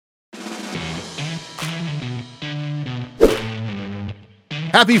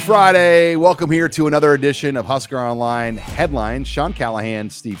Happy Friday. Welcome here to another edition of Husker Online Headlines. Sean Callahan,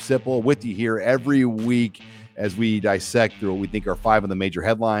 Steve Sipple with you here every week as we dissect through what we think are 5 of the major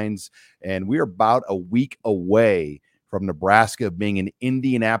headlines. And we're about a week away from Nebraska being in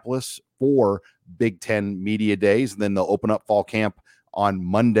Indianapolis for Big Ten Media Days. And then they'll open up fall camp on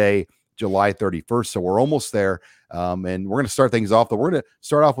Monday, July 31st. So we're almost there. And we're going to start things off. We're going to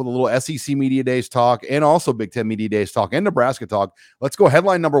start off with a little SEC Media Days talk and also Big Ten Media Days talk and Nebraska talk. Let's go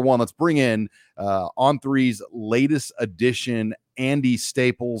headline number 1. Let's bring in On3's latest edition, Andy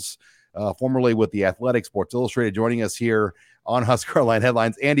Staples, formerly with The Athletic, Sports Illustrated, joining us here on HuskerOnline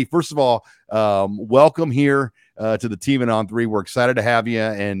Headlines. Andy, first of all, welcome here to the team at On3. We're excited to have you,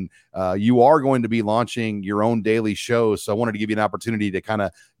 and you are going to be launching your own daily show. So I wanted to give you an opportunity to kind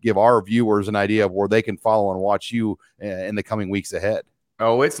of give our viewers an idea of where they can follow and watch you in the coming weeks ahead.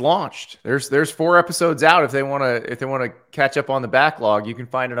 Oh, it's launched. There's 4 episodes out. If they want to catch up on the backlog, you can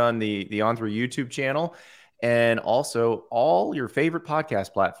find it on the On3 YouTube channel and also all your favorite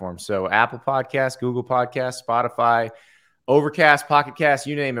podcast platforms. So Apple Podcasts, Google Podcasts, Spotify, Overcast, Pocket Cast,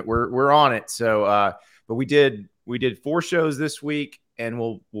 you name it. We're on it. So, but we did 4 shows this week, and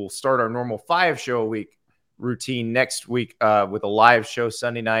we'll start our normal 5 show a week routine next week with a live show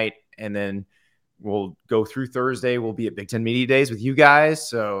Sunday night, and then we'll go through Thursday. We'll be at Big Ten Media Days with you guys,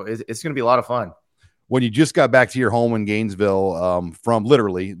 so it's going to be a lot of fun. When you just got back to your home in Gainesville,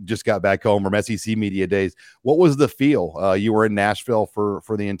 just got back home from SEC Media Days, what was the feel? You were in Nashville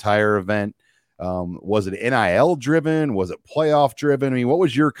for the entire event. Was it NIL driven? Was it playoff driven? I mean, what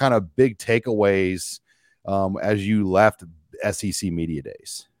was your kind of big takeaways as you left SEC Media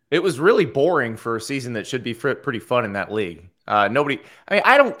Days? It was really boring for a season that should be pretty fun in that league. I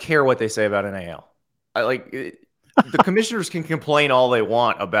don't care what they say about NIL. The commissioners can complain all they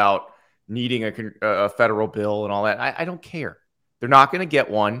want about needing a federal bill and all that. I don't care. They're not going to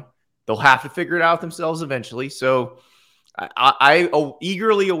get one. They'll have to figure it out themselves eventually. So I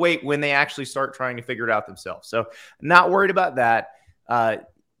eagerly await when they actually start trying to figure it out themselves. So not worried about that.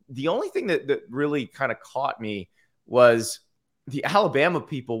 The only thing that really kind of caught me was the Alabama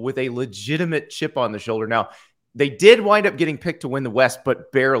people with a legitimate chip on the shoulder. Now, they did wind up getting picked to win the West,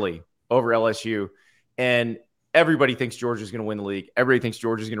 but barely over LSU. And everybody thinks Georgia's going to win the league. Everybody thinks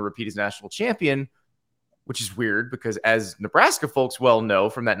Georgia's going to repeat as national champion, which is weird because as Nebraska folks well know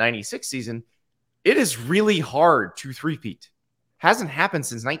from that 96 season, it is really hard to three-peat. Hasn't happened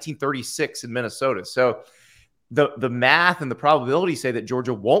since 1936 in Minnesota. So the math and the probability say that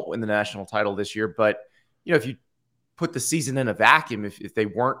Georgia won't win the national title this year. But, if you put the season in a vacuum, if they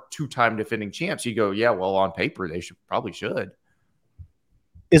weren't 2-time defending champs, you go, yeah, well, on paper, they probably should.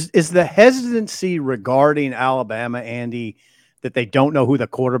 Is the hesitancy regarding Alabama, Andy, that they don't know who the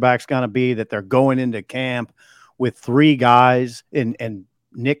quarterback's going to be, that they're going into camp with 3 guys and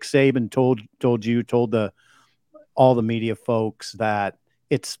Nick Saban told all the media folks that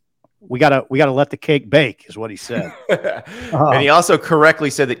we gotta let the cake bake is what he said. And he also correctly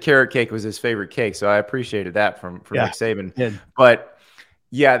said that carrot cake was his favorite cake. So I appreciated that from Nick Saban. But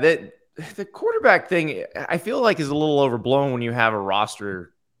yeah, the quarterback thing I feel like is a little overblown when you have a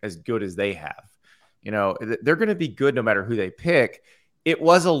roster as good as they have. They're going to be good no matter who they pick. It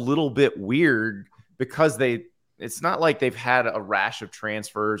was a little bit weird because it's not like they've had a rash of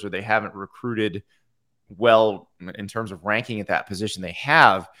transfers or they haven't recruited well in terms of ranking at that position they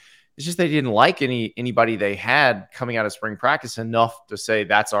have. It's just they didn't like anybody they had coming out of spring practice enough to say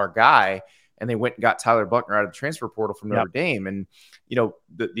that's our guy. And they went and got Tyler Buchner out of the transfer portal from Notre Dame. And,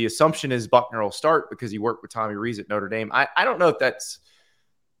 the assumption is Buchner will start because he worked with Tommy Rees at Notre Dame. I don't know if that's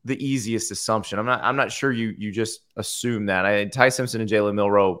the easiest assumption. I'm not sure you just assume that. Ty Simpson and Jalen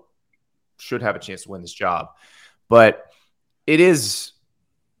Milroe should have a chance to win this job. But it is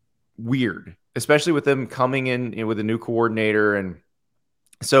weird, especially with them coming in with a new coordinator. And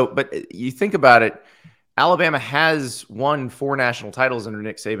so, but you think about it, Alabama has won 4 national titles under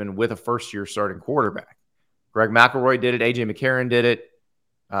Nick Saban with a first-year starting quarterback. Greg McElroy did it. A.J. McCarron did it.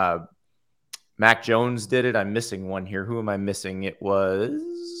 Mac Jones did it. I'm missing one here. Who am I missing? It was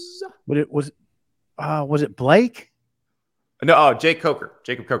it Blake? No, Jacob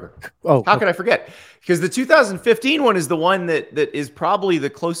Coker. Oh, how could I forget? Because the 2015 one is the one that is probably the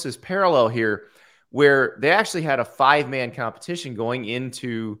closest parallel here, where they actually had a 5-man competition going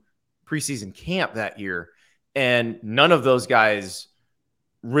into preseason camp that year, and none of those guys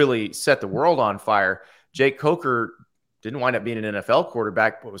really set the world on fire. Jake Coker didn't wind up being an NFL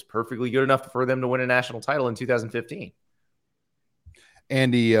quarterback, but was perfectly good enough for them to win a national title in 2015.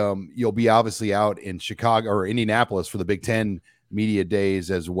 Andy, you'll be obviously out in Chicago or Indianapolis for the Big Ten media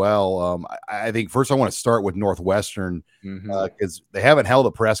days as well. I think first I want to start with Northwestern because they haven't held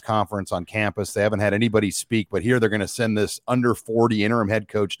a press conference on campus. They haven't had anybody speak, but here they're going to send this under 40 interim head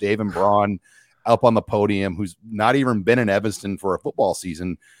coach, David Braun, up on the podium, who's not even been in Evanston for a football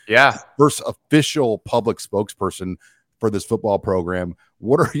season. Yeah. First official public spokesperson for this football program.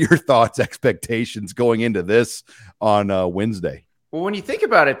 What are your thoughts, expectations going into this on Wednesday? Well, when you think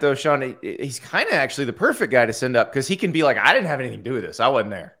about it, though, Sean, he's kind of actually the perfect guy to send up because he can be like, I didn't have anything to do with this. I wasn't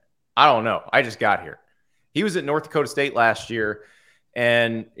there. I don't know. I just got here. He was at North Dakota State last year.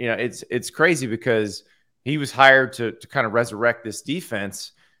 And, it's crazy because he was hired to kind of resurrect this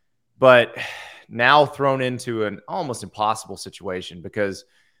defense, but now thrown into an almost impossible situation because,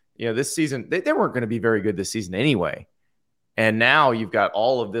 this season, they weren't going to be very good this season anyway. And now you've got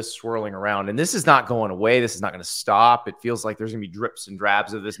all of this swirling around, and this is not going away. This is not going to stop. It feels like there's going to be drips and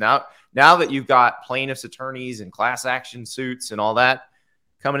drabs of this. Now that you've got plaintiffs' attorneys and class action suits and all that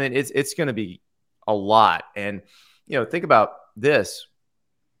coming in, it's going to be a lot. And, think about this.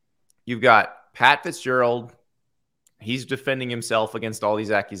 You've got Pat Fitzgerald. He's defending himself against all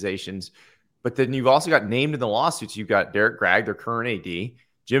these accusations. But then you've also got named in the lawsuits. You've got Derek Gregg, their current AD.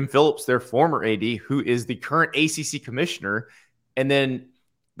 Jim Phillips, their former AD, who is the current ACC commissioner, and then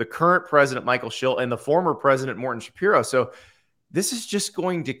the current president, Michael Schill, and the former president, Morton Shapiro. So this is just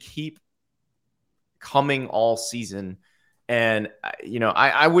going to keep coming all season. And,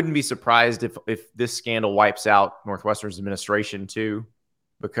 I wouldn't be surprised if this scandal wipes out Northwestern's administration too,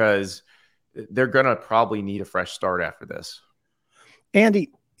 because they're going to probably need a fresh start after this.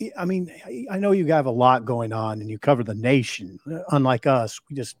 Andy, I mean, I know you have a lot going on and you cover the nation. Unlike us,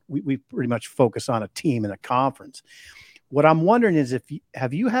 we pretty much focus on a team and a conference. What I'm wondering is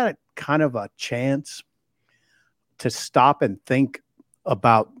have you had kind of a chance to stop and think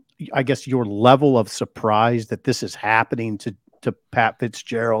about, I guess, your level of surprise that this is happening to Pat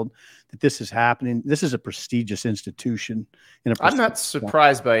Fitzgerald, that this is happening? This is a prestigious institution. I'm not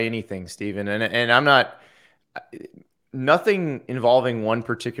surprised by anything, Stephen, and I'm not. Nothing involving one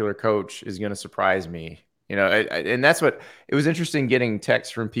particular coach is going to surprise me, and that's what it was interesting getting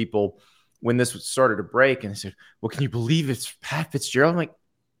texts from people when this started to break. And they said, well, can you believe it's Pat Fitzgerald? I'm like,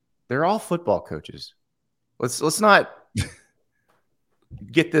 they're all football coaches. Let's not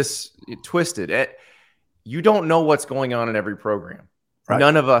get this twisted. You don't know what's going on in every program. Right.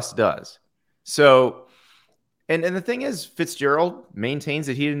 None of us does. So, and the thing is, Fitzgerald maintains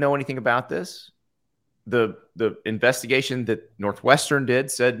that he didn't know anything about this. The investigation that Northwestern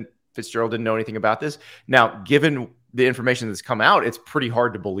did said Fitzgerald didn't know anything about this. Now, given the information that's come out, it's pretty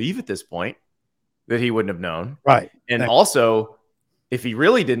hard to believe at this point that he wouldn't have known. Right. And also, if he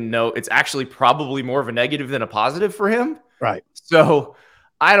really didn't know, it's actually probably more of a negative than a positive for him. Right. So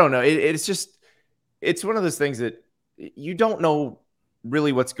I don't know. It's one of those things that you don't know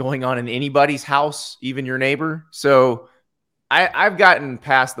really what's going on in anybody's house, even your neighbor. So I've gotten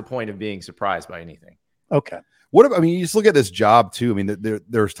past the point of being surprised by anything. Okay. You just look at this job too. I mean,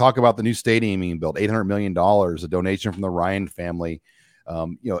 there's talk about the new stadium being built, $800 million, a donation from the Ryan family.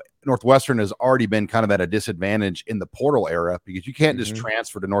 Northwestern has already been kind of at a disadvantage in the portal era because you can't just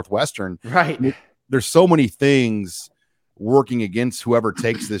transfer to Northwestern. Right. I mean, there's so many things working against whoever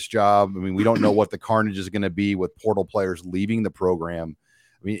takes this job. I mean, we don't know what the carnage is going to be with portal players leaving the program.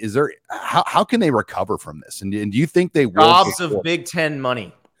 I mean, how can they recover from this? And do you think they will? Jobs of Big Ten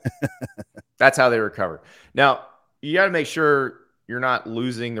money. That's how they recover. Now, you got to make sure you're not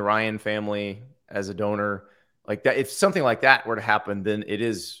losing the Ryan family as a donor like that. If something like that were to happen, then it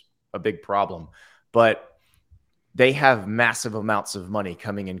is a big problem. But they have massive amounts of money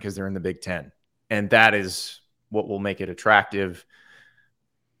coming in because they're in the Big Ten. And that is what will make it attractive.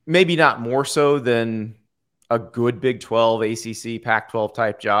 Maybe not more so than a good Big 12, ACC, Pac-12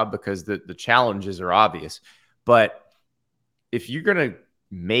 type job because the challenges are obvious. But if you're going to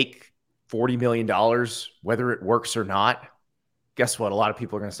make $40 million, whether it works or not, guess what? A lot of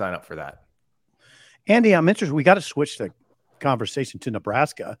people are going to sign up for that. Andy, I'm interested. We got to switch the conversation to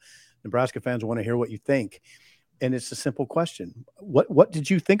Nebraska. Nebraska fans want to hear what you think. And it's a simple question. What did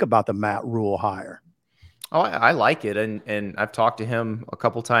you think about the Matt Rule hire? Oh, I like it. And I've talked to him a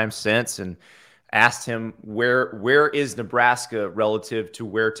couple times since and asked him where is Nebraska relative to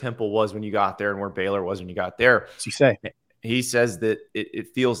where Temple was when you got there and where Baylor was when you got there. What's he say? He says that it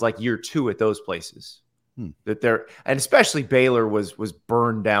feels like year two at those places. That they're, and especially Baylor was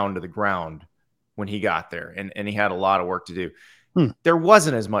burned down to the ground when he got there, and he had a lot of work to do. There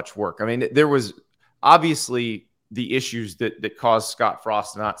wasn't as much work. I mean, there was obviously the issues that caused Scott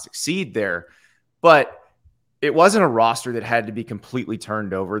Frost to not succeed there, but it wasn't a roster that had to be completely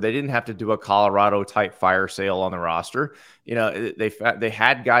turned over. They didn't have to do a Colorado type fire sale on the roster. You know, they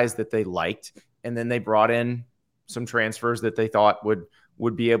had guys that they liked, and then they brought in some transfers that they thought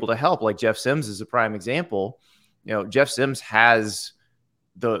would be able to help. Like Jeff Sims is a prime example. You know, Jeff Sims has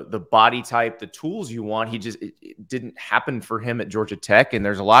the body type, the tools you want. It didn't happen for him at Georgia Tech, and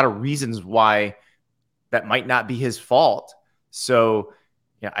there's a lot of reasons why that might not be his fault. So,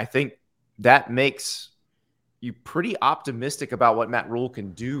 yeah, I think that makes you pretty optimistic about what Matt Rule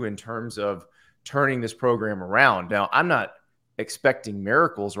can do in terms of turning this program around. Now, I'm not expecting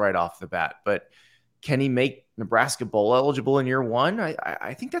miracles right off the bat, but can he make Nebraska bowl eligible in year one?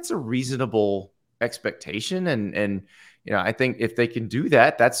 I think that's a reasonable expectation. And you know, I think if they can do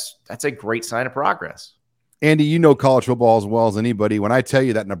that, that's a great sign of progress. Andy, you know college football as well as anybody. When I tell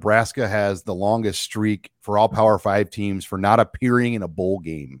you that Nebraska has the longest streak for all Power 5 teams for not appearing in a bowl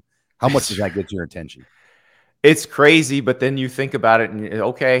game, how much does that get your attention? It's crazy, but then you think about it and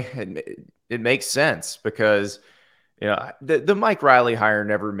okay, it makes sense because, you know, the Mike Riley hire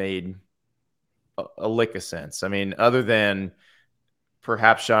never made a lick of sense. I mean, other than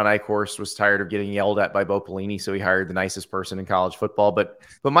perhaps Sean Eichhorst was tired of getting yelled at by Bo Pelini, so he hired the nicest person in college football. But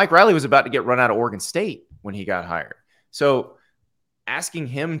Mike Riley was about to get run out of Oregon State when he got hired. So asking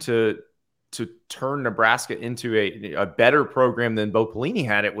him to turn Nebraska into a better program than Bo Pelini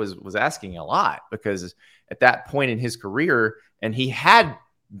had, it was asking a lot, because at that point in his career, and he had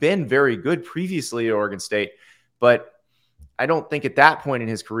been very good previously at Oregon State, but I don't think at that point in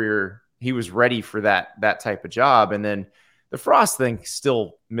his career he was ready for that type of job. And then the Frost thing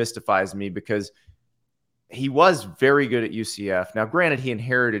still mystifies me because he was very good at UCF. Now, granted, he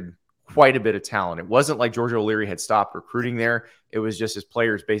inherited quite a bit of talent. It wasn't like George O'Leary had stopped recruiting there. It was just his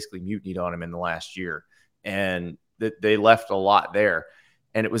players basically mutinied on him in the last year, and they left a lot there.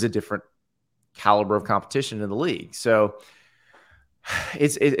 And it was a different caliber of competition in the league. So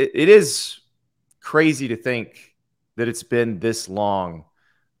it is crazy to think that it's been this long,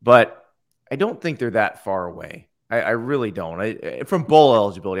 but I don't think they're that far away. I really don't. From bowl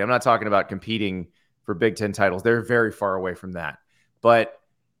eligibility, I'm not talking about competing for Big Ten titles. They're very far away from that. But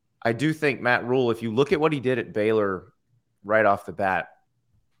I do think Matt Rule, if you look at what he did at Baylor right off the bat,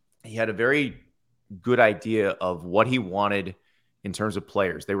 he had a very good idea of what he wanted in terms of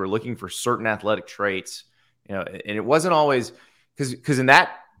players. They were looking for certain athletic traits, you know, and it wasn't always because in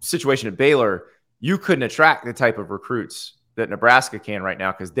that situation at Baylor, you couldn't attract the type of recruits that Nebraska can right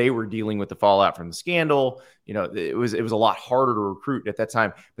now because they were dealing with the fallout from the scandal. You know, it was a lot harder to recruit at that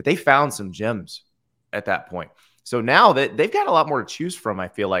time, but they found some gems at that point. So now that they've got a lot more to choose from, I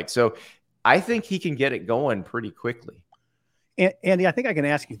feel like. So I think he can get it going pretty quickly. Andy, I think I can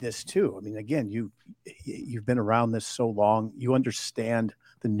ask you this too. I mean, again, you've been around this so long, you understand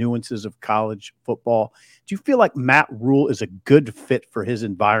the nuances of college football. Do you feel like Matt Rule is a good fit for his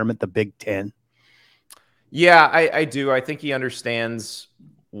environment, the Big Ten? Yeah, I do. I think he understands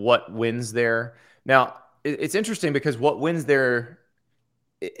what wins there. Now, it's interesting because what wins there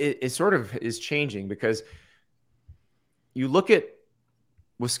it sort of is changing, because you look at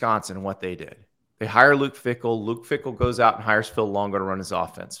Wisconsin and what they did. They hire Luke Fickell. Luke Fickell goes out and hires Phil Longo to run his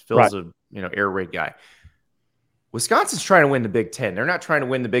offense. Phil's a air raid guy. Wisconsin's trying to win the Big Ten. They're not trying to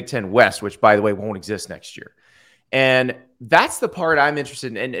win the Big Ten West, which, by the way, won't exist next year. And that's the part I'm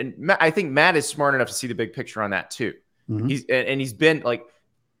interested in. And I think Matt is smart enough to see the big picture on that too. Mm-hmm. He's been like,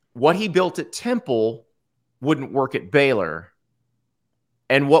 what he built at Temple wouldn't work at Baylor.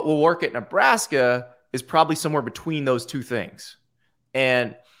 And what will work at Nebraska is probably somewhere between those two things.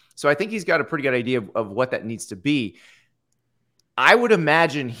 And so I think he's got a pretty good idea of what that needs to be. I would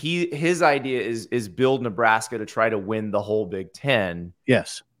imagine his idea is build Nebraska to try to win the whole Big Ten.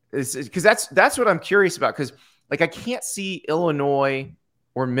 Yes. Because that's what I'm curious about. Because like I can't see Illinois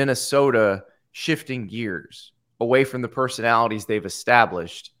or Minnesota shifting gears away from the personalities they've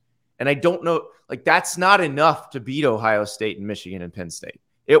established. And I don't know, like that's not enough to beat Ohio State and Michigan and Penn State.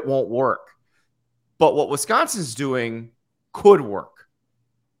 It won't work. But what Wisconsin's doing could work.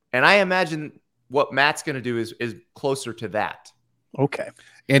 And I imagine what Matt's going to do is closer to that. Okay.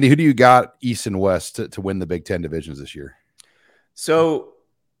 Andy, who do you got East and West to win the Big Ten divisions this year? So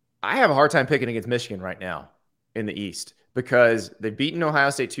I have a hard time picking against Michigan right now in the East because they've beaten Ohio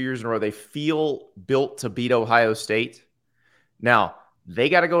State 2 years in a row. They feel built to beat Ohio State. Now, they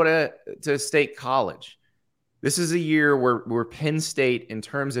got to go to State College. This is a year where Penn State, in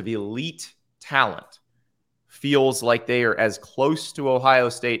terms of elite talent, feels like they are as close to Ohio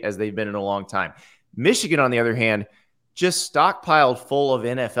State as they've been in a long time. Michigan, on the other hand, just stockpiled full of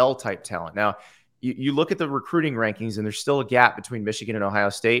NFL-type talent. Now, you look at the recruiting rankings, and there's still a gap between Michigan and Ohio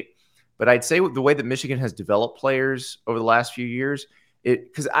State, But I'd say the way that Michigan has developed players over the last few years,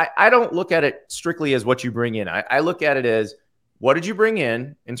 because I don't look at it strictly as what you bring in. I look at it as, what did you bring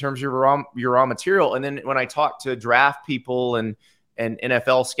in terms of your raw material? And then when I talk to draft people and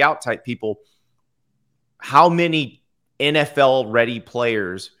NFL scout type people, how many NFL ready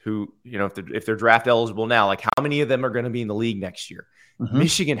players who, if they're draft eligible now, like how many of them are going to be in the league next year? Mm-hmm.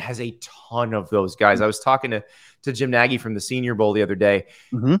 Michigan has a ton of those guys. Mm-hmm. I was talking to Jim Nagy from the Senior Bowl the other day.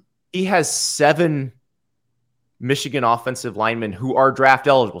 Mm-hmm. He has 7 Michigan offensive linemen who are draft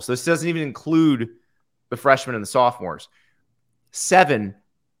eligible. So this doesn't even include the freshmen and the sophomores. 7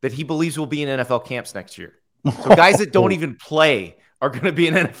 that he believes will be in NFL camps next year. So guys that don't even play are going to be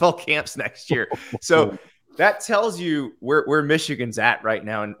in NFL camps next year. So that tells you where Michigan's at right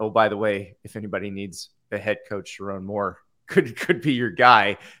now. And, oh, by the way, if anybody needs a head coach, Sharon Moore could be your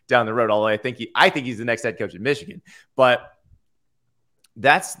guy down the road. Although I think he's the next head coach in Michigan. But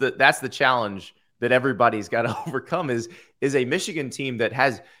that's the challenge that everybody's got to overcome is a Michigan team that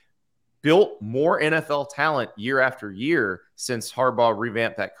has built more NFL talent year after year since Harbaugh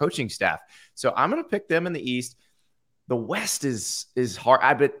revamped that coaching staff. So I'm going to pick them in the East. The West is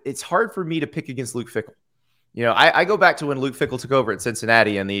hard, but it's hard for me to pick against Luke Fickell. I go back to when Luke Fickell took over at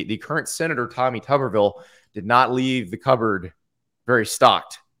Cincinnati, and the current senator, Tommy Tuberville, did not leave the cupboard very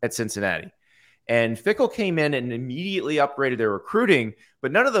stocked at Cincinnati. And Fickell came in and immediately upgraded their recruiting,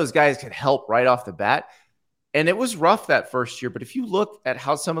 but none of those guys could help right off the bat. And it was rough that first year. But if you look at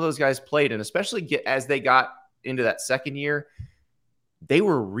how some of those guys played, and especially as they got into that second year, they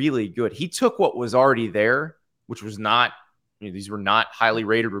were really good. He took what was already there, which was not, these were not highly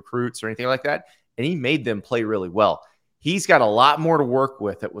rated recruits or anything like that, and he made them play really well. He's got a lot more to work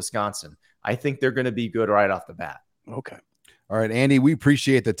with at Wisconsin. I think they're going to be good right off the bat. Okay. All right, Andy, we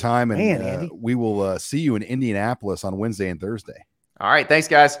appreciate the time, and we will see you in Indianapolis on Wednesday and Thursday. All right. Thanks,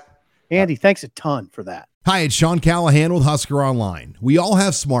 guys. Andy, thanks a ton for that. Hi, it's Sean Callahan with Husker Online. We all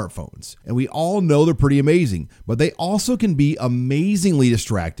have smartphones, and we all know they're pretty amazing, but they also can be amazingly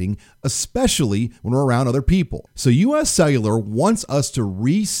distracting, especially when we're around other people. So US Cellular wants us to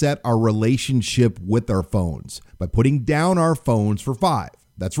reset our relationship with our phones by putting down our phones for $5.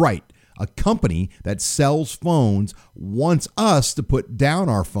 That's right. A company that sells phones wants us to put down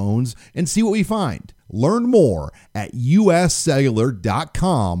our phones and see what we find. Learn more at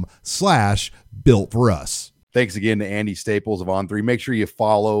uscellular.com/built for us. Thanks again to Andy Staples of On3. Make sure you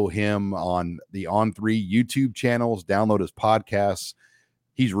follow him on the On3 YouTube channels. Download his podcasts.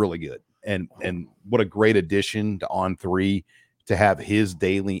 He's really good. And what a great addition to On3 to have his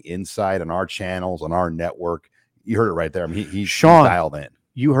daily insight on our channels, on our network. You heard it right there. I mean, he's dialed in.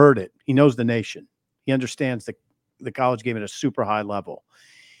 You heard it. He knows the nation. He understands the college game at a super high level.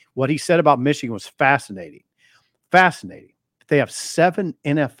 What he said about Michigan was fascinating. Fascinating. They have 7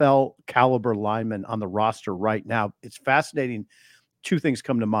 NFL caliber linemen on the roster right now. It's fascinating. 2 things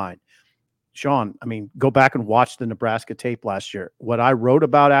come to mind. Sean, go back and watch the Nebraska tape last year. What I wrote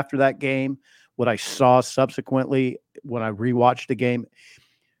about after that game, what I saw subsequently when I rewatched the game,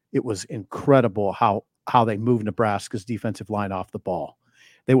 it was incredible how they moved Nebraska's defensive line off the ball.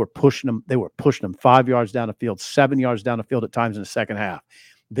 They were pushing them. They were pushing them 5 yards down the field, 7 yards down the field at times in the second half.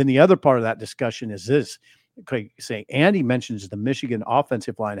 Then the other part of that discussion is this. Saying Andy mentions the Michigan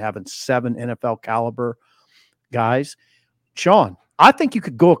offensive line having 7 NFL caliber guys. Sean, I think you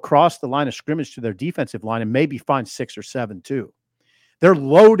could go across the line of scrimmage to their defensive line and maybe find 6 or 7 too. They're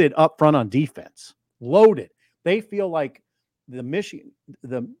loaded up front on defense. Loaded. They feel like the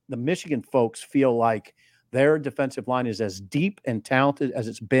Michigan folks feel like their defensive line is as deep and talented as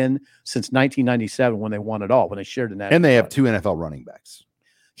it's been since 1997 when they won it all, when they shared the national. And they have 2 NFL running backs.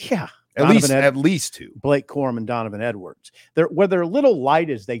 Yeah. At least 2. Blake Corum and Donovan Edwards. Where they're a little light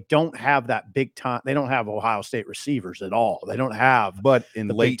is they don't have that big time. They don't have Ohio State receivers at all. They don't have. But in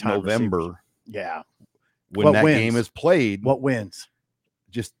late November, receivers. Yeah, when that game is played, what wins?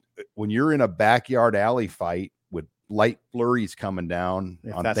 Just when you're in a backyard alley fight with light flurries coming down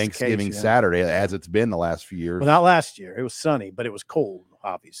on Thanksgiving Saturday, as it's been the last few years. Well, not last year. It was sunny, but it was cold,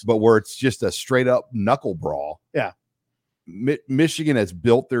 obviously. But where it's just a straight up knuckle brawl. Yeah. Michigan has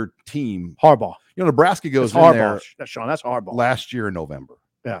built their team. Harbaugh. Nebraska goes in there. Sean, that's Harbaugh. Last year in November.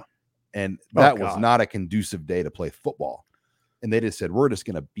 Yeah. And that was not a conducive day to play football. And they just said, we're just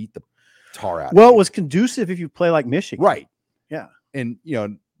going to beat the tar out of you. It was conducive if you play like Michigan. Right. Yeah. And,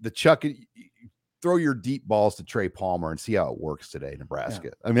 throw your deep balls to Trey Palmer and see how it works today, Nebraska.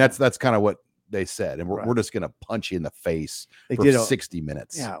 Yeah. I mean, that's kind of what they said. And we're just going to punch you in the face for 60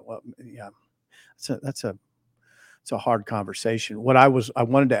 minutes. Yeah. Well, yeah. That's a it's a hard conversation. I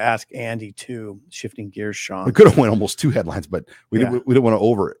wanted to ask Andy too, shifting gears, Sean. We could have went almost 2 headlines, but we didn't want to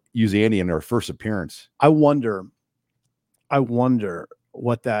overuse Andy in our first appearance. I wonder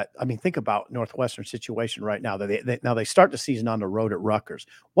what that. I mean, think about Northwestern situation right now. Now they start the season on the road at Rutgers.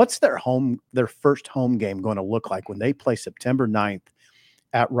 What's their first home game going to look like when they play September 9th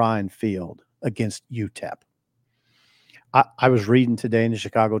at Ryan Field against UTEP? I was reading today in the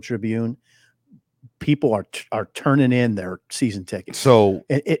Chicago Tribune. People are turning in their season tickets. So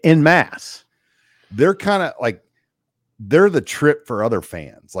in mass, they're kind of like they're the trip for other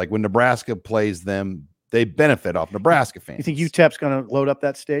fans. Like when Nebraska plays them, they benefit off Nebraska fans. You think UTEP's going to load up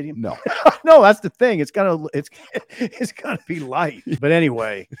that stadium? No, no, that's the thing. It's gonna be light. But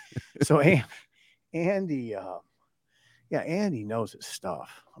anyway, so Andy, Andy knows his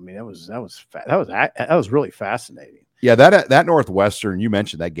stuff. I mean, that was really fascinating. Yeah, that Northwestern, you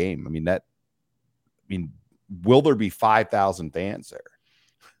mentioned that game. I mean, will there be 5,000 fans there?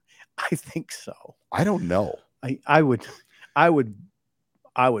 I think so. I don't know. I would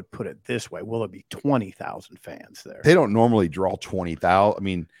put it this way: will it be 20,000 fans there? They don't normally draw 20,000. I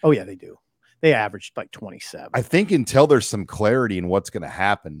mean, oh yeah, they do. They averaged like 27. I think until there's some clarity in what's going to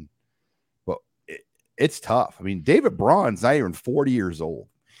happen, but it's tough. I mean, David Braun's not even 40 years old.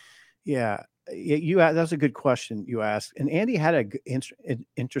 Yeah. That's a good question you asked. And Andy had an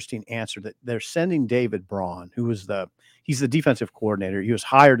interesting answer that they're sending David Braun, he's the defensive coordinator. He was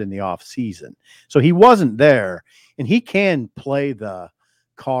hired in the off season. So he wasn't there, and he can play the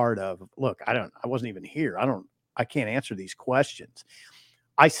card of, look, I wasn't even here. I can't answer these questions.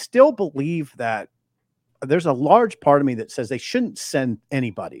 I still believe that there's a large part of me that says they shouldn't send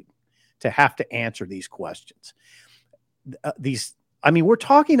anybody to have to answer these questions. We're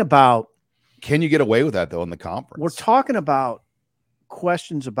talking about, can you get away with that, though, in the conference? We're talking about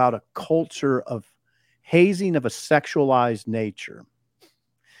questions about a culture of hazing of a sexualized nature.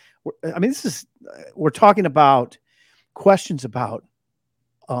 We're talking about questions about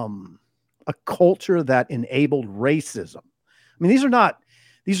a culture that enabled racism. I mean,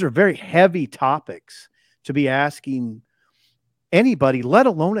 these are very heavy topics to be asking anybody, let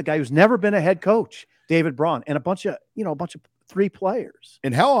alone a guy who's never been a head coach, David Braun, and a bunch of 3 players.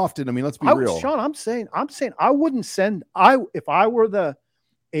 And how often? I mean, let's be real, Sean. I'm saying I wouldn't send. If I were the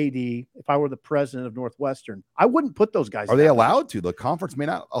AD, if I were the president of Northwestern, I wouldn't put those guys. Are they allowed to? The conference may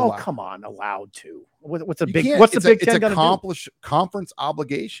not allow. Oh, come on, allowed to. What's the Big Ten going to do? It's a conference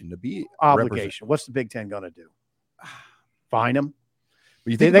obligation to be obligation. What's the Big Ten going to do? Fine them.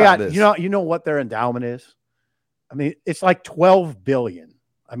 But they got this. You know what their endowment is? I mean, it's like $12 billion.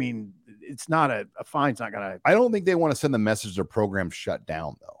 I mean, it's not a fine's not going to. I don't think they want to send the message their program shut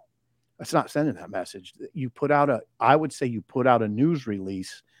down, though. It's not sending that message. I would say you put out a news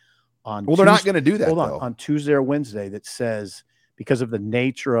release on. Well, they're not going to do that. Hold on, on Tuesday or Wednesday that says, because of the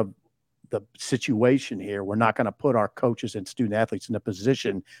nature of the situation here, we're not going to put our coaches and student athletes in a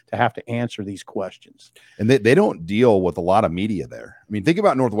position to have to answer these questions. And they don't deal with a lot of media there. I mean, think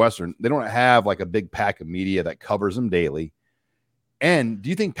about Northwestern. They don't have like a big pack of media that covers them daily. And do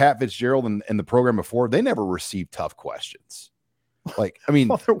you think Pat Fitzgerald and the program before, they never received tough questions? Like, I mean,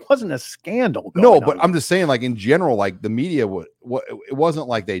 well, there wasn't a scandal. But I'm just saying, like in general, like the media it wasn't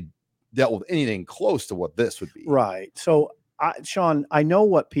like they dealt with anything close to what this would be. Right. So, Sean, I know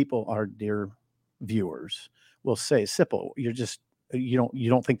what people, our dear viewers, will say. Sipple, you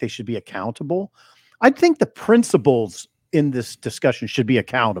don't think they should be accountable? I think the principals in this discussion should be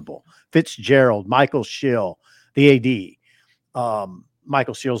accountable. Fitzgerald, Michael Schill, the AD.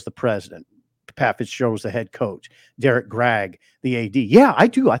 Michael Schill's the president. Pat Fitzgerald's the head coach. Derek Gragg, the AD. Yeah, I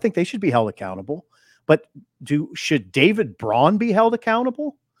do. I think they should be held accountable. But should David Braun be held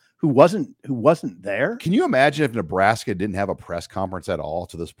accountable? Who wasn't there? Can you imagine if Nebraska didn't have a press conference at all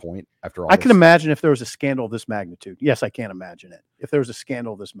to this point? After all, I can imagine if there was a scandal of this magnitude. Yes, I can't imagine it. If there was a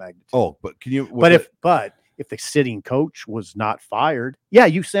scandal of this magnitude. Oh, but can you? But if the sitting coach was not fired, yeah,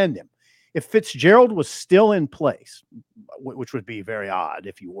 you send him. If Fitzgerald was still in place, which would be very odd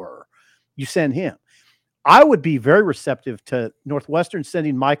if you were, you send him. I would be very receptive to Northwestern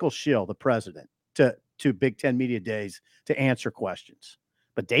sending Michael Schill, the president, to Big Ten Media Days to answer questions.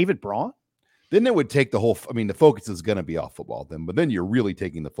 But David Braun? Then it would take the focus is going to be off football then, but then you're really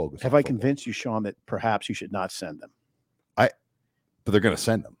taking the focus. Have I convinced you, Sean, that perhaps you should not send them? But they're going to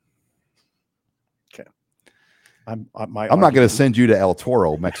send them. Okay. I'm not going to send you to El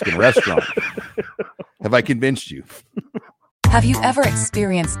Toro Mexican restaurant. Have I convinced you? Have you ever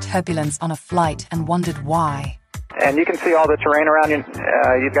experienced turbulence on a flight and wondered why? And you can see all the terrain around you.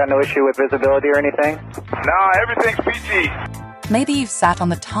 You've got no issue with visibility or anything? No, everything's PG. Maybe you've sat on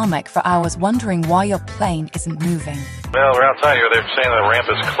the tarmac for hours wondering why your plane isn't moving. Well, we're outside here. They're saying the ramp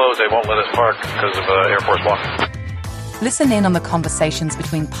is closed. They won't let us park because of Air Force One. Listen in on the conversations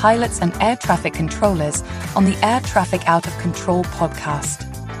between pilots and air traffic controllers on the Air Traffic Out of Control podcast.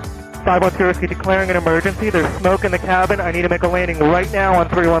 510 Whiskey declaring an emergency. There's smoke in the cabin. I need to make a landing right now on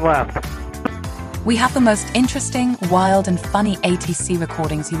 31 left. We have the most interesting, wild, and funny ATC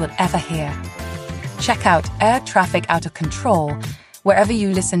recordings you will ever hear. Check out Air Traffic Out of Control wherever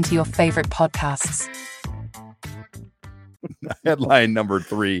you listen to your favorite podcasts. Headline number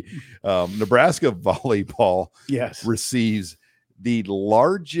 3, Nebraska volleyball receives the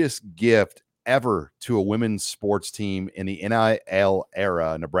largest gift ever to a women's sports team in the NIL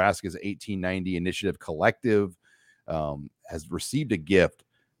era. Nebraska's 1890 Initiative Collective has received a gift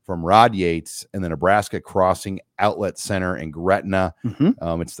from Rod Yates and the Nebraska Crossing Outlet Center in Gretna.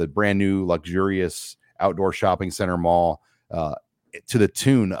 It's the brand new luxurious outdoor shopping center mall to the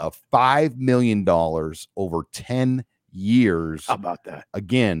tune of $5 million over 10 years. How about that?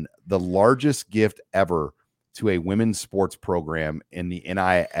 Again, the largest gift ever to a women's sports program in the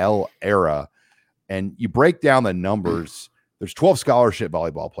NIL era. And you break down the numbers, there's 12 scholarship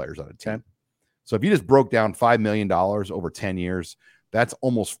volleyball players on a team. Okay. So if you just broke down $5 million over 10 years, that's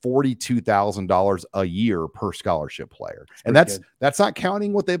almost $42,000 a year per scholarship player. And that's not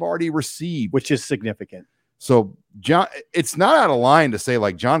counting what they've already received, which is significant. So John, it's not out of line to say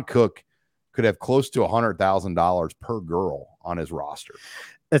like John Cook could have close to $100,000 per girl on his roster.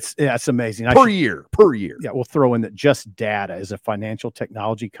 That's amazing. Per year. Yeah, we'll throw in that Just Data is a financial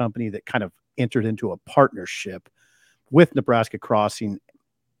technology company that kind of entered into a partnership with Nebraska Crossing,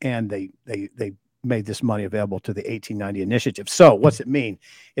 and they made this money available to the 1890 initiative. So what's it mean?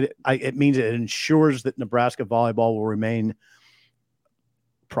 It means it ensures that Nebraska volleyball will remain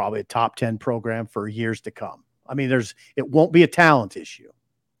probably a top 10 program for years to come. I mean, it won't be a talent issue.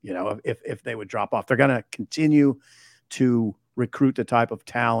 You know, if they would drop off, they're going to continue to recruit the type of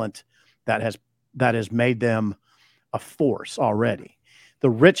talent that has made them a force already. The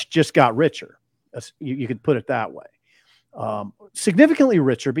rich just got richer. You could put it that way. Significantly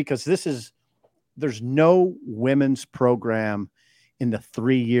richer, because there's no women's program in the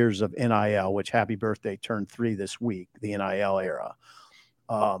 3 years of NIL, which happy birthday turned 3 this week, the NIL era.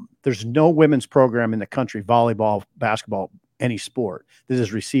 There's no women's program in the country, volleyball, basketball, any sport, that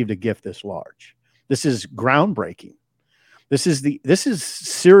has received a gift this large. This is groundbreaking. This is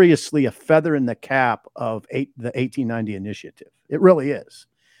seriously a feather in the cap of the 1890 initiative. It really is.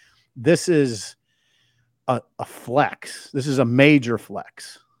 This is a flex. This is a major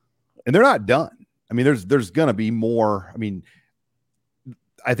flex. And they're not done. I mean, there's going to be more. I mean,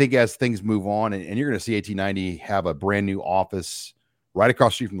 I think as things move on, and you're going to see 1890 have a brand new office right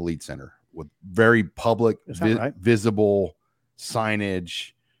across the street from the Lead Center with very public, visible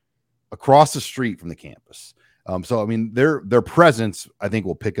signage across the street from the campus. So, I mean, their presence, I think,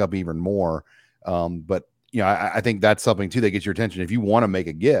 will pick up even more. But, you know, I think that's something, too, that gets your attention. If you want to make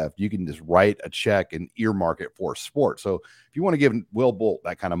a gift, you can just write a check and earmark it for sport. So if you want to give Will Bolt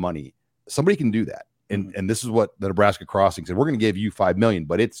that kind of money, somebody can do that. And this is what the Nebraska Crossing said. We're going to give you $5 million,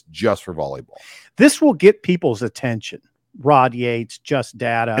 but it's just for volleyball. This will get people's attention. Rod Yates, Just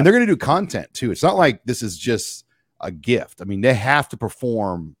Data. And they're going to do content, too. It's not like this is just a gift. I mean, they have to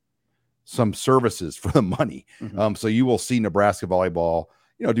perform some services for the money. So you will see Nebraska volleyball,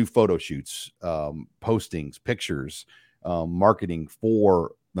 you know, do photo shoots, postings, pictures, marketing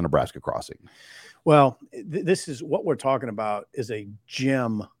for the Nebraska Crossing. Well, this is what we're talking about, is a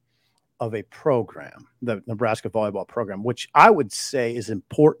gem of a program, the Nebraska volleyball program, which I would say is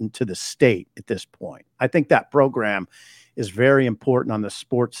important to the state at this point. I think that program is very important on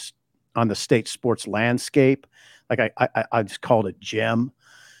the state sports landscape. Like I just called it gem.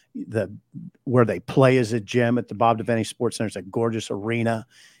 Where they play is a gem at the Bob Devaney Sports Center. It's a gorgeous arena.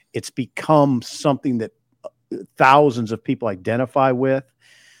 It's become something that thousands of people identify with.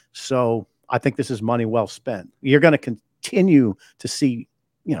 So I think this is money well spent. You're going to continue to see,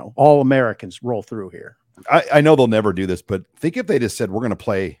 you know, all Americans roll through here. I know they'll never do this, but think if they just said, we're going to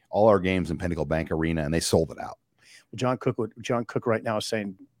play all our games in Pinnacle Bank Arena, and they sold it out. John Cook right now is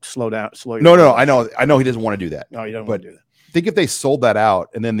saying, slow down. No. I know he doesn't want to do that. No, you don't want to do that. Think if they sold that out,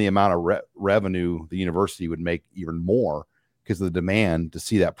 and then the amount of revenue the university would make even more because of the demand to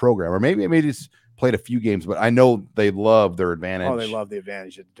see that program. Or maybe just played a few games, but I know they love their advantage. Oh, they love the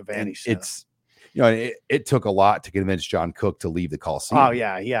advantage at Devaney Center. It's, you know, it took a lot to convince John Cook to leave the Coliseum. Oh,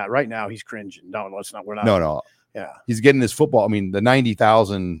 yeah. Right now he's cringing. No, let's not. We're not. No. Yeah. He's getting his football. I mean, the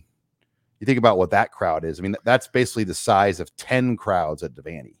 90,000, you think about what that crowd is. I mean, that's basically the size of 10 crowds at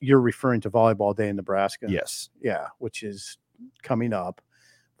Devaney. You're referring to Volleyball Day in Nebraska? Yes. Yeah, which is coming up.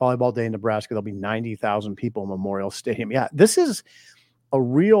 Volleyball Day in Nebraska, there'll be 90,000 people in Memorial Stadium. Yeah, this is a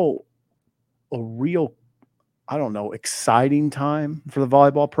real, I don't know, exciting time for the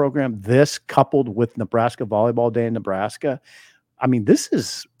volleyball program. This coupled with Nebraska Volleyball Day in Nebraska. I mean, this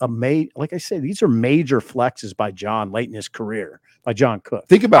is like I said, these are major flexes by John late in his career, by John Cook.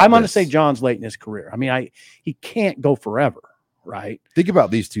 Think about I'm going to say John's late in his career. I mean, he can't go forever, right? Think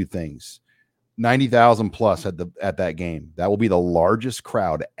about these two things. 90,000 plus at that game. That will be the largest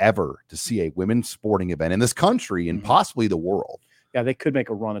crowd ever to see a women's sporting event in this country and possibly the world. Yeah, they could make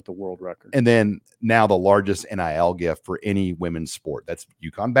a run at the world record. And then now the largest NIL gift for any women's sport. That's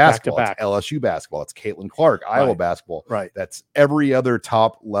UConn basketball. Back to back. It's LSU basketball. It's Caitlin Clark, Iowa basketball. Right. That's every other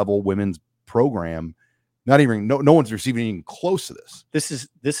top level women's program. Not even no one's receiving anything close to this.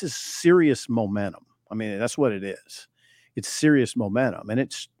 This is serious momentum. I mean, that's what it is. It's serious momentum, and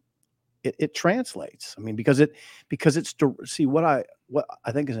it translates. I mean, because it's see what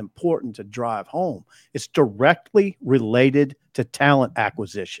I think is important to drive home. It's directly related to talent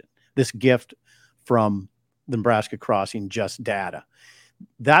acquisition. This gift from the Nebraska Crossing Just Data.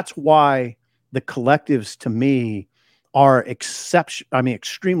 That's why the collectives to me are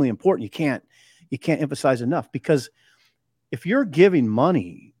extremely important. You can't emphasize enough, because if you're giving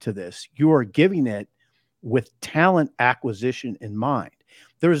money to this, you are giving it with talent acquisition in mind.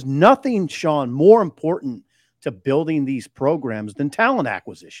 There's nothing, Sean, more important to building these programs than talent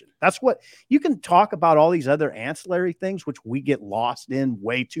acquisition. That's what you can talk about, all these other ancillary things, which we get lost in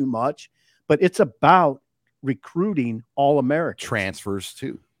way too much, but it's about recruiting All-Americans. Transfers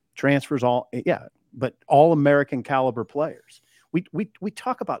but All-American caliber players. We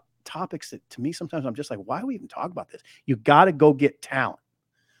talk about topics that, to me, sometimes I'm just like, why do we even talk about this? You got to go get talent.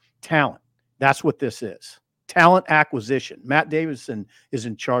 That's what this is. Talent acquisition. Matt Davidson is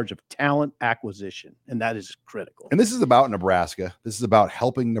in charge of talent acquisition, and that is critical. And this is about Nebraska. This is about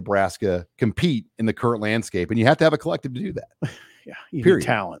helping Nebraska compete in the current landscape, and you have to have a collective to do that. Yeah, you need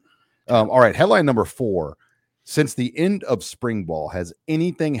talent. All right, headline number 4. Since the end of spring ball, has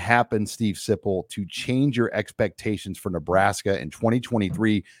anything happened, Steve Sipple, to change your expectations for Nebraska in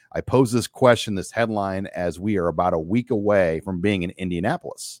 2023? I pose this question, this headline, as we are about a week away from being in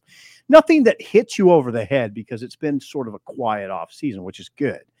Indianapolis. Nothing that hits you over the head, because it's been sort of a quiet off season, which is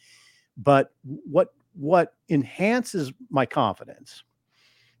good. But what enhances my confidence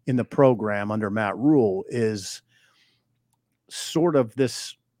in the program under Matt Rule is sort of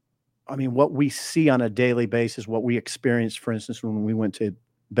this. I mean, what we see on a daily basis, what we experienced, for instance, when we went to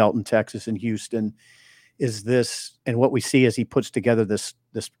Belton, Texas, and Houston, is this, and what we see as he puts together this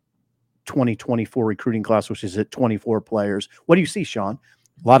 2024 recruiting class, which is at 24 players. What do you see, Sean?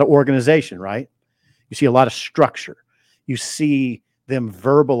 A lot of organization, right? You see a lot of structure. You see them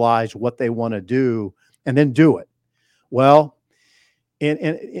verbalize what they want to do and then do it. Well,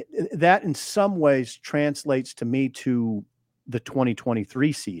 and that in some ways translates to me to the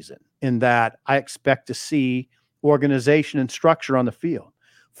 2023 season, in that I expect to see organization and structure on the field.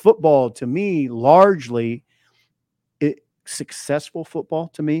 Football, to me, successful football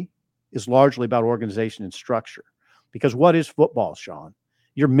to me is largely about organization and structure. Because what is football, Sean?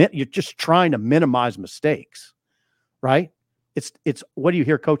 You're just trying to minimize mistakes, right? It's what do you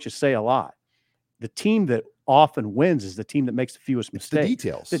hear coaches say a lot? The team that often wins is the team that makes the fewest mistakes. The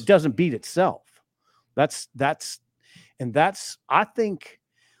details. That doesn't beat itself. I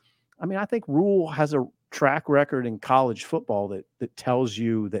think Rule has a track record in college football that tells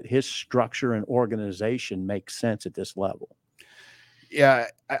you that his structure and organization makes sense at this level. Yeah,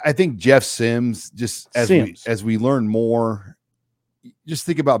 I think Jeff Sims, just as we learn more, just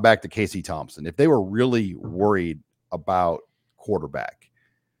think about back to Casey Thompson. If they were really worried about quarterback,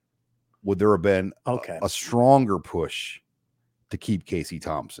 would there have been a stronger push to keep Casey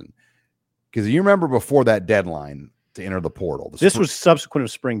Thompson? Because you remember before that deadline to enter the portal. This was subsequent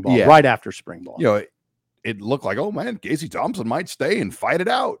of spring ball, right after spring ball. You know, it looked like, oh man, Casey Thompson might stay and fight it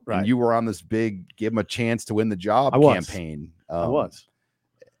out. Right. And you were on this big give him a chance to win the job campaign. I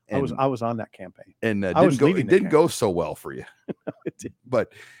was on that campaign, and it didn't go so well for you. It did.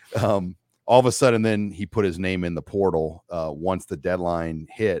 But all of a sudden, then he put his name in the portal once the deadline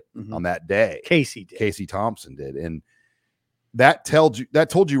hit on that day. Casey Thompson did, and that told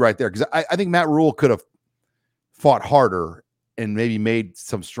you right there, because I think Matt Rule could have fought harder and maybe made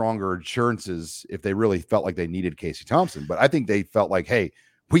some stronger assurances if they really felt like they needed Casey Thompson. But I think they felt like, hey,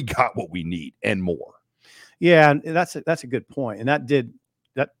 we got what we need and more. Yeah, and that's a good point. And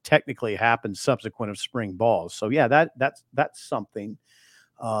that technically happened subsequent of spring balls. So yeah, that's something.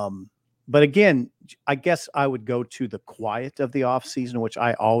 But again, I guess I would go to the quiet of the offseason, which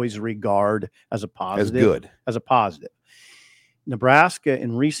I always regard as a positive. As good. As a positive. Nebraska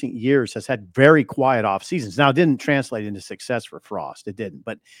in recent years has had very quiet off seasons. Now, it didn't translate into success for Frost. It didn't,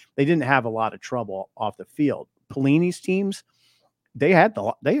 but they didn't have a lot of trouble off the field. Pelini's teams, they had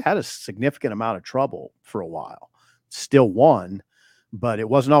a significant amount of trouble for a while. Still won, but it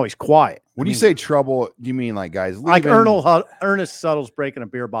wasn't always quiet. When you say trouble, do you mean like guys like Ernest Suttle's breaking a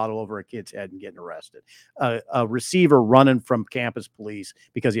beer bottle over a kid's head and getting arrested? A receiver running from campus police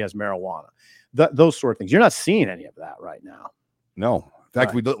because he has marijuana. Those sort of things. You're not seeing any of that right now. No. In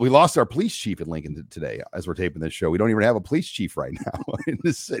fact, we lost our police chief in Lincoln today as we're taping this show. We don't even have a police chief right now in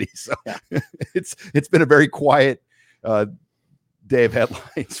this city. So it's been a very quiet day of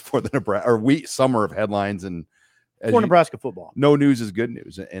headlines for the Nebraska summer of headlines and for Nebraska football. No news is good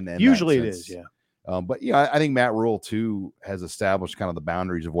news, and usually it is, yeah. But yeah, I think Matt Rule too has established kind of the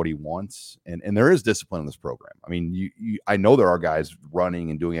boundaries of what he wants, and there is discipline in this program. I mean, I know there are guys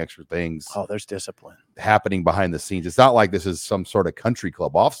running and doing extra things. Oh, there's discipline happening behind the scenes. It's not like this is some sort of country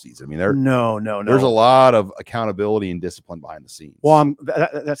club offseason. I mean, no. There's a lot of accountability and discipline behind the scenes. Well,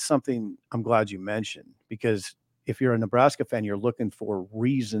 that's something I'm glad you mentioned, because if you're a Nebraska fan, you're looking for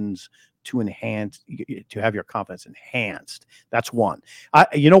reasons to have your confidence enhanced. That's one.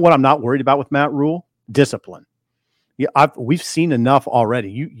 You know what I'm not worried about with Matt Rule? Discipline. Yeah, we've seen enough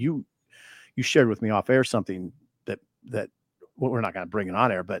already. You shared with me off air something that we're not going to bring it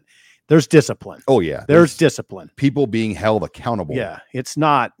on air, but there's discipline. Oh yeah, there's discipline. People being held accountable. Yeah, it's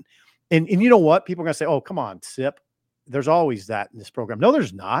not. And you know what? People are going to say, "Oh, come on, Sip." There's always that in this program. No,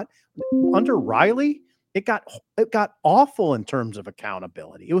 there's not. Under Riley, it got awful in terms of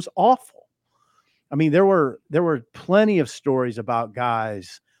accountability. It was awful. I mean, there were plenty of stories about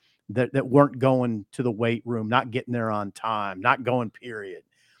guys that weren't going to the weight room, not getting there on time, not going, period.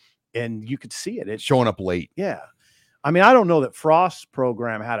 And you could see it. It's showing up late. Yeah. I mean, I don't know that Frost's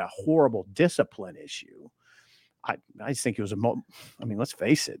program had a horrible discipline issue. I just think it was let's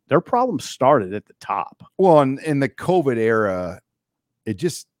face it, their problems started at the top. Well, in the COVID era, it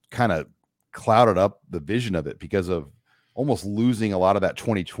just kind of clouded up the vision of it because of almost losing a lot of that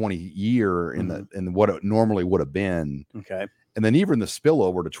 2020 year in what it normally would have been. Okay. And then even the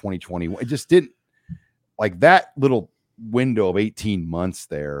spillover to 2020, it just didn't, like, that little window of 18 months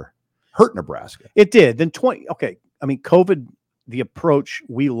there hurt Nebraska. It did. Then COVID, the approach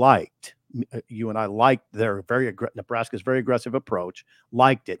we liked, you and I liked their Nebraska's very aggressive approach,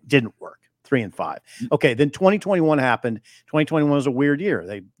 liked it, didn't work. 3-5. Okay. Then 2021 happened. 2021 was a weird year.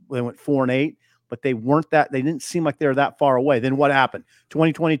 They went 4-8, but they didn't seem like they were that far away. Then what happened?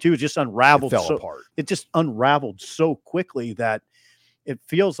 2022 just unraveled. It fell apart. It just unraveled so quickly that it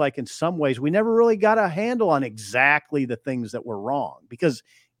feels like in some ways we never really got a handle on exactly the things that were wrong, because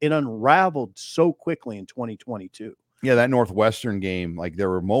it unraveled so quickly in 2022. Yeah, that Northwestern game, like, there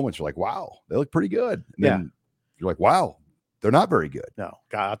were moments you're like, wow, they look pretty good. And then you're like, wow, they're not very good. No,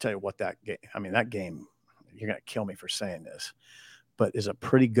 God, I'll tell you what, that game, you're going to kill me for saying this, but is a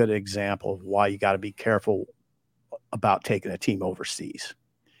pretty good example of why you got to be careful about taking a team overseas.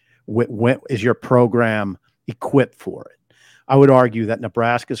 When is your program equipped for it? I would argue that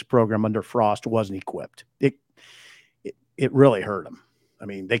Nebraska's program under Frost wasn't equipped. It really hurt them. I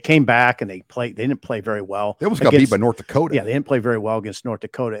mean, they came back and they didn't play very well. They almost got beat by North Dakota. Yeah, they didn't play very well against North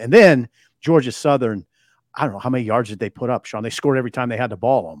Dakota. And then Georgia Southern, I don't know how many yards did they put up, Sean. They scored every time they had the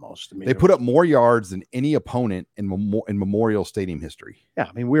ball almost. I mean, they put up more yards than any opponent in Memorial Stadium history. Yeah,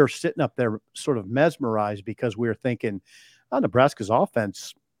 I mean, we were sitting up there sort of mesmerized because we were thinking, Nebraska's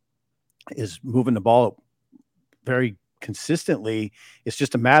offense is moving the ball very consistently. It's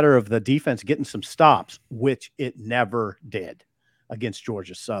just a matter of the defense getting some stops, which it never did against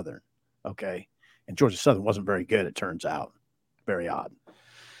Georgia Southern. Okay. And Georgia Southern wasn't very good, it turns out. Very odd.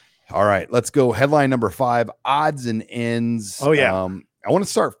 All right, let's go. Headline number 5, odds and ends. Oh, yeah. I want to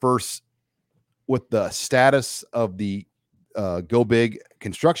start first with the status of the Go Big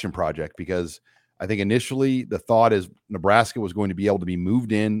construction project, because I think initially the thought is Nebraska was going to be able to be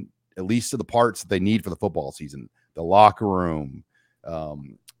moved in, at least to the parts that they need for the football season, the locker room,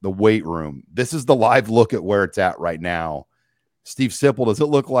 the weight room. This is the live look at where it's at right now. Steve Sipple, does it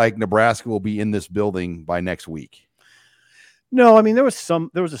look like Nebraska will be in this building by next week? No, I mean, there was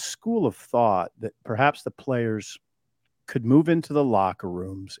a school of thought that perhaps the players could move into the locker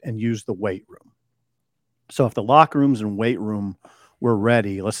rooms and use the weight room. So if the locker rooms and weight room were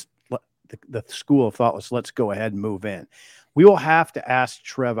ready, the school of thought was, let's go ahead and move in. We will have to ask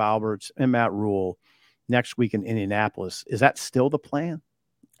Trev Alberts and Matt Rule next week in Indianapolis. Is that still the plan?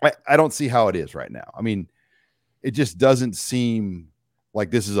 I don't see how it is right now. I mean, it just doesn't seem like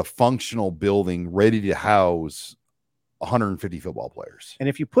this is a functional building ready to house 150 football players. And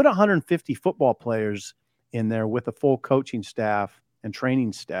if you put 150 football players in there with a full coaching staff and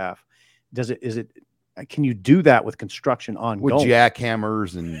training staff, can you do that with construction ongoing? With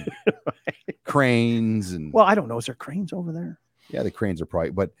jackhammers and cranes and well, I don't know. Is there cranes over there? Yeah, the cranes are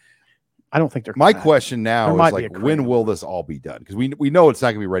probably, but I don't think they're. My question now is like, when will there. this all be done? Because we know it's not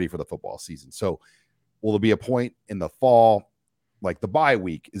going to be ready for the football season. So will there be a point in the fall, like the bye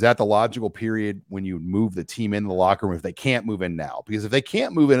week? Is that the logical period when you move the team in the locker room if they can't move in now? Because if they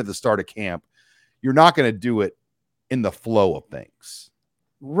can't move in at the start of camp, you're not going to do it in the flow of things.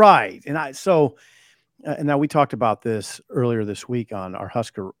 Right. And now we talked about this earlier this week on our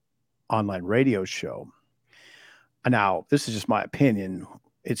Husker Online radio show. Now, this is just my opinion.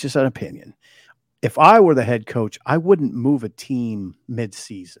 It's just an opinion. If I were the head coach, I wouldn't move a team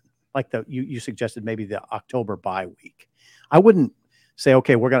mid-season. Like you suggested, maybe the October bye week. I wouldn't say,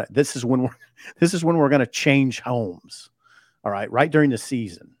 okay, this is when we're gonna change homes. All right during the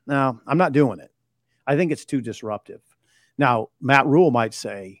season. No, I'm not doing it. I think it's too disruptive. Now, Matt Rule might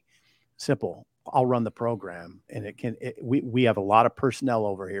say, Sipple, I'll run the program, and we have a lot of personnel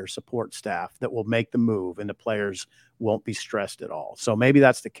over here, support staff, that will make the move, and the players won't be stressed at all. So maybe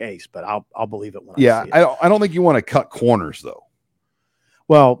that's the case, but I'll believe it when I see it. I don't think you want to cut corners though.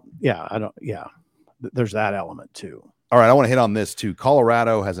 Well, yeah, I don't. Yeah, there's that element too. All right, I want to hit on this too.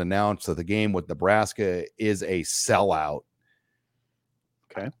 Colorado has announced that the game with Nebraska is a sellout.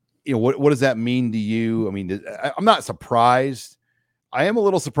 Okay. What does that mean to you? I mean, I'm not surprised. I am a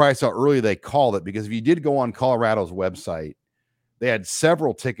little surprised how early they called it, because if you did go on Colorado's website, they had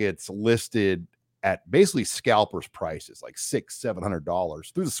several tickets listed at basically scalpers prices, like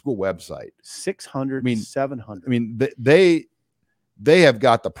 $600-700 through the school website. 600, 700. I mean, they have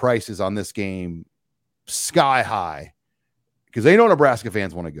got the prices on this game sky high, because they know Nebraska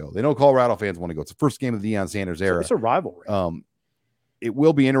fans want to go. They know Colorado fans want to go. It's the first game of the Deion Sanders era. It's a rivalry. It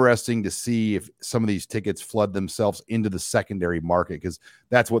will be interesting to see if some of these tickets flood themselves into the secondary market, because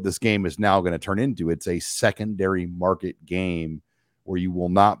that's what this game is now going to turn into. It's a secondary market game where you will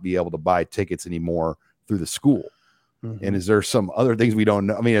not be able to buy tickets anymore through the school. Mm-hmm. And is there some other things we don't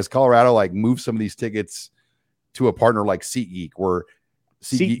know? I mean, has Colorado moved some of these tickets to a partner like SeatGeek, where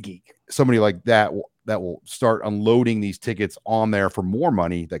SeatGeek, somebody like that will start unloading these tickets on there for more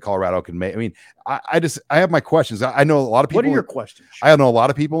money that Colorado can make? I mean, I have my questions. I know a lot of people. What are your questions? I know a lot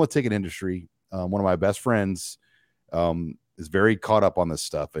of people in the ticket industry. One of my best friends is very caught up on this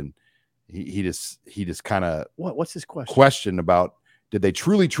stuff, and he just kind of what's his question about, did they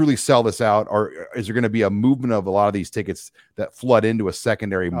truly sell this out, or is there going to be a movement of a lot of these tickets that flood into a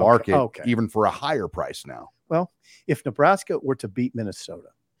secondary market, even for a higher price now? Well, if Nebraska were to beat Minnesota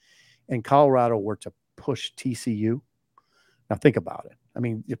and Colorado were to push TCU, now think about it. I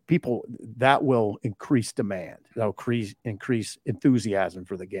mean, if that will increase demand. That'll increase enthusiasm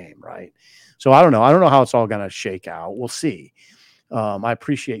for the game, right? So I don't know. I don't know how it's all going to shake out. We'll see. I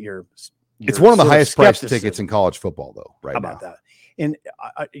appreciate your it's one of the highest priced tickets in college football, though, right now. How about that? And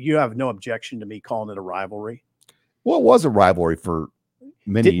you have no objection to me calling it a rivalry? Well, it was a rivalry for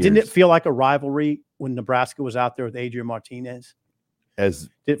many years. Didn't it feel like a rivalry when Nebraska was out there with Adrian Martinez? As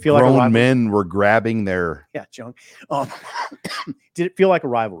did it feel grown like men were grabbing their junk. Did it feel like a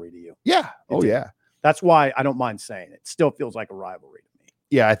rivalry to you? Yeah. Yeah. That's why I don't mind saying it. Still feels like a rivalry to me.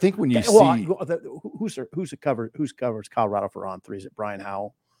 Yeah, I think when you see who's covers Colorado for On Three? Is it Brian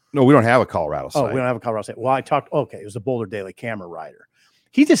Howell? No, we don't have a Colorado site. Oh, we don't have a Colorado site. Well, it was the Boulder Daily Camera writer.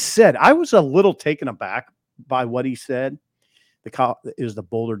 He just said, I was a little taken aback by what he said. It was the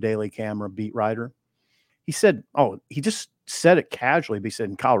Boulder Daily Camera beat writer. He said, he just said it casually, but he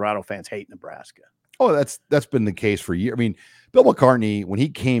said, Colorado fans hate Nebraska. Oh, that's been the case for years. I mean, Bill McCartney, when he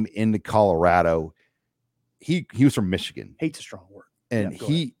came into Colorado, he was from Michigan. Hate's a strong word. And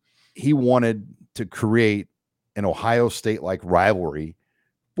he wanted to create an Ohio State-like rivalry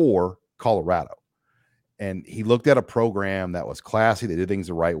for Colorado. And he looked at a program that was classy, that did things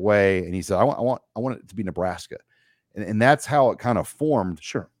the right way, and he said, I want it to be Nebraska. And that's how it kind of formed.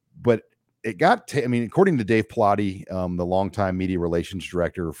 Sure. But it got, according to Dave Plotty, the longtime media relations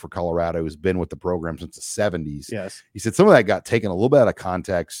director for Colorado, who's been with the program since the 70s. Yes. He said some of that got taken a little bit out of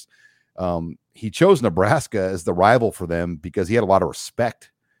context. He chose Nebraska as the rival for them because he had a lot of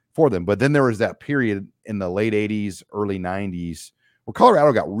respect for them. But then there was that period in the late 80s, early 90s where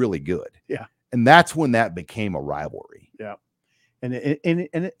Colorado got really good. Yeah. And that's when that became a rivalry. Yeah.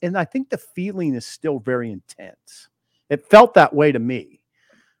 And I think the feeling is still very intense. It felt that way to me.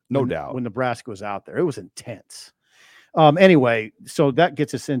 No doubt. When Nebraska was out there, it was intense. Anyway, so that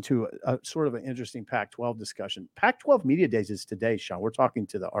gets us into a sort of an interesting Pac-12 discussion. Pac-12 Media Days is today, Sean. We're talking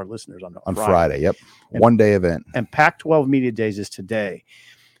to our listeners on Friday. Yep. One-day event. And Pac-12 Media Days is today.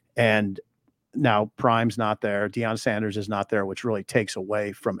 And Now, Prime's not there. Deion Sanders is not there, which really takes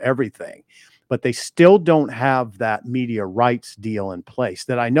away from everything. But they still don't have that media rights deal in place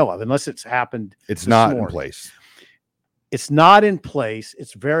that I know of, unless it's happened. It's not in place. It's not in place.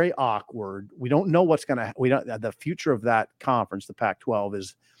 It's very awkward. We don't know what's going to. We don't. The future of that conference, the Pac-12,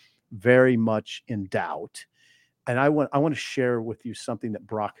 is very much in doubt. And I want to share with you something that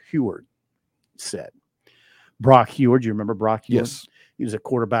Brock Heward said. Brock Heward, you remember Brock Heward? Yes. He was a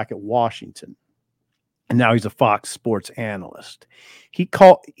quarterback at Washington, and now he's a Fox Sports analyst. He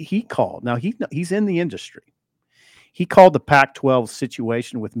called. Now he's in the industry. He called the Pac-12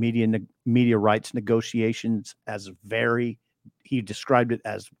 situation with media rights negotiations as he described it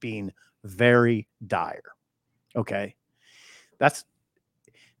as being very dire. Okay. That's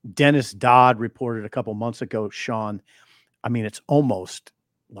Dennis Dodd reported a couple months ago, Sean. I mean, it's almost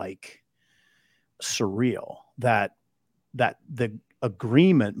like surreal that the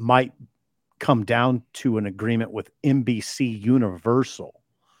agreement might come down to an agreement with NBC Universal,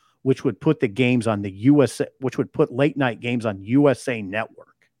 which would put the games on the USA, which would put late night games on USA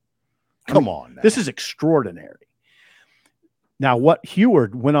Network. Come on. This is extraordinary. Now, what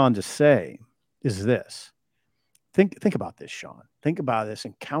Heward went on to say is this. Think about this, Sean. Think about this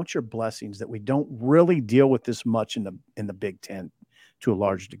and count your blessings that we don't really deal with this much in the Big Ten to a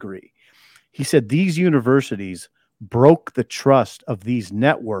large degree. He said these universities broke the trust of these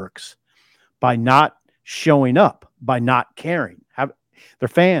networks by not showing up, by not caring. Their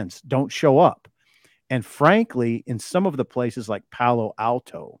fans don't show up. And frankly, in some of the places like Palo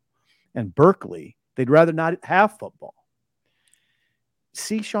Alto and Berkeley, they'd rather not have football.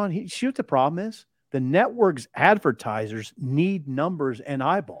 See, Sean, see what the problem is? The network's advertisers need numbers and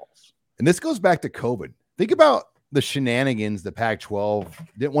eyeballs. And this goes back to COVID. Think about the shenanigans the Pac-12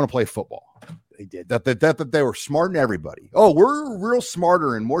 didn't want to play football. They did. That they were smarting everybody. Oh, we're real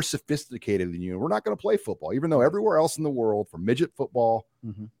smarter and more sophisticated than you. We're not going to play football, even though everywhere else in the world, from midget football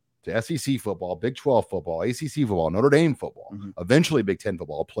to SEC football, Big 12 football, ACC football, Notre Dame football, eventually Big 10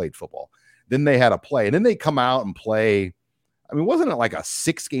 football played football. Then they had to play. And then they come out and play. I mean, wasn't it like a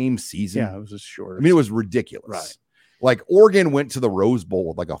 6-game season? Yeah, it was a short. I mean, it was ridiculous. Right. Like Oregon went to the Rose Bowl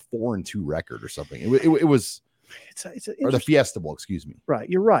with like a 4-2 record or something. It was, or the Fiesta Bowl, excuse me. Right.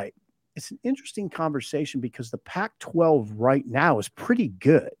 You're right. It's an interesting conversation because the Pac-12 right now is pretty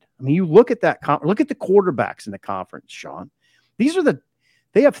good. I mean, you look at that, look at the quarterbacks in the conference, Sean.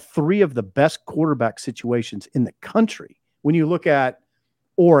 They have 3 of the best quarterback situations in the country. When you look at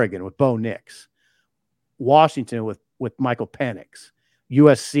Oregon with Bo Nix, Washington with Michael Penix,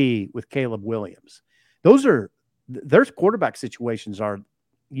 USC with Caleb Williams. Their quarterback situations are,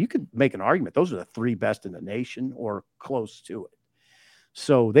 you could make an argument, those are the 3 best in the nation or close to it.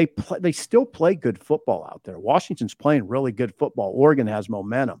 So they still play good football out there. Washington's playing really good football. Oregon has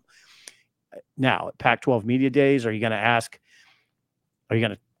momentum. Now, at Pac-12 Media Days, are you going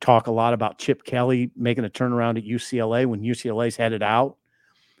to talk a lot about Chip Kelly making a turnaround at UCLA when UCLA's headed out?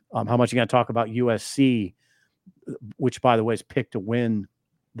 How much are you going to talk about USC, which, by the way, is picked to win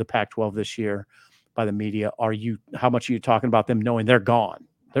the Pac-12 this year by the media? How much are you talking about them knowing they're gone?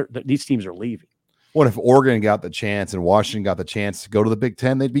 These teams are leaving. What if Oregon got the chance and Washington got the chance to go to the Big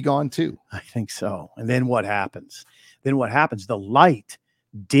Ten? They'd be gone too. I think so. And then what happens? The light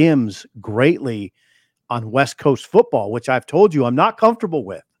dims greatly on West Coast football, which I've told you I'm not comfortable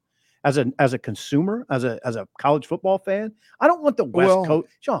with. As a consumer, as a college football fan, I don't want the West Coast,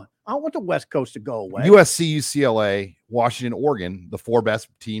 Sean. I don't want the West Coast to go away. USC, UCLA, Washington, Oregon, the 4 best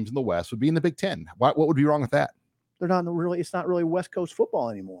teams in the West would be in the Big Ten. What would be wrong with that? It's not really West Coast football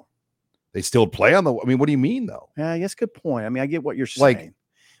anymore. They still play on what do you mean though? Yeah, that's a good point. I mean, I get what you're saying,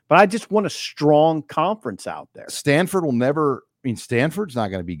 but I just want a strong conference out there. Stanford's not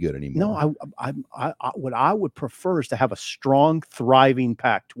going to be good anymore. No, what I would prefer is to have a strong, thriving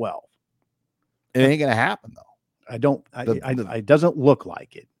Pac-12. It ain't going to happen though. It doesn't look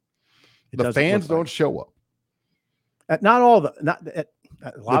like it. The fans don't show up. Not all a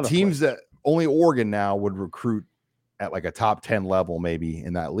lot the teams that only Oregon now would recruit at like a top 10 level, maybe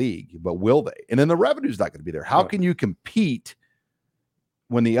in that league, but will they? And then the revenue's not going to be there. How can you compete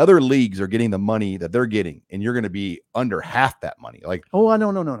when the other leagues are getting the money that they're getting and you're going to be under half that money? Like,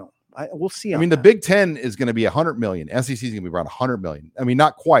 no. We'll see. I mean, the Big Ten is going to be 100 million. SEC is going to be around 100 million. I mean,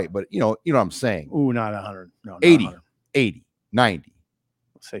 not quite, but you know what I'm saying. Ooh, not 100. No, 80, 100. 80, 90.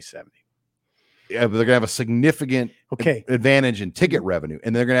 Let's say 70. Yeah, but they're going to have a significant advantage in ticket revenue,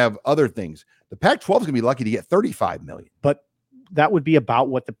 and they're going to have other things. The Pac-12 is going to be lucky to get 35 million. But that would be about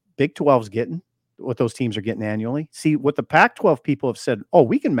what the Big 12 is getting, what those teams are getting annually. See, what the Pac-12 people have said,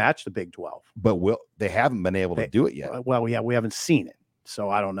 we can match the Big 12. But they haven't been able to do it yet. Well, yeah, we haven't seen it. So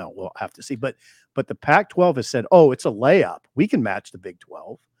I don't know. We'll have to see. But the Pac-12 has said, oh, it's a layup. We can match the Big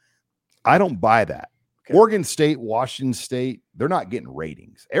 12. I don't buy that. Okay. Oregon State, Washington State, they're not getting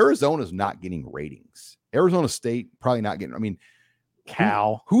ratings. Arizona's not getting ratings. Arizona State probably not getting. I mean,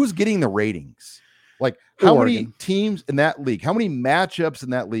 Cal. Who's getting the ratings? Like, how Oregon. many teams in that league? How many matchups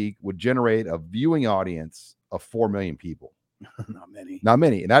in that league would generate a viewing audience of 4 million people? Not many. Not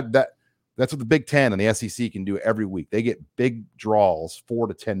many. And that's what the Big Ten and the SEC can do every week. They get big draws, 4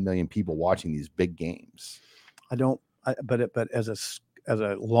 to 10 million people watching these big games. But as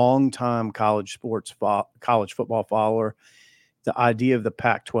a longtime college football follower, the idea of the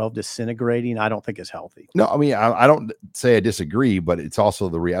Pac-12 disintegrating, I don't think is healthy. No, I mean, I don't say I disagree, but it's also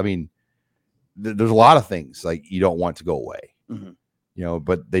there's a lot of things like you don't want to go away,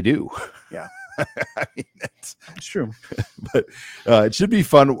 but they do. Yeah. I mean, it's true. But it should be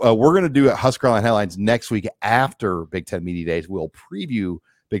fun. We're going to do HuskerOnline Headlines next week after Big Ten Media Days. We'll preview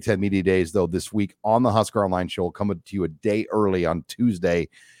Big Ten Media Days, though, this week on the HuskerOnline Show, coming to you a day early on Tuesday.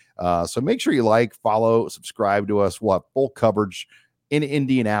 So make sure you like, follow, subscribe to us. We'll have full coverage in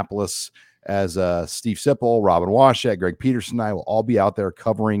Indianapolis as Steve Sipple, Robin Washek, Greg Peterson, and I will all be out there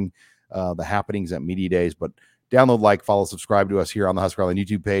covering the happenings at Media Days. But download, like, follow, subscribe to us here on the HuskerOnline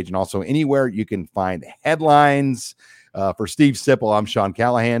YouTube page and also anywhere you can find headlines. For Steve Sipple, I'm Sean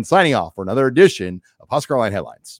Callahan, signing off for another edition of HuskerOnline Headlines.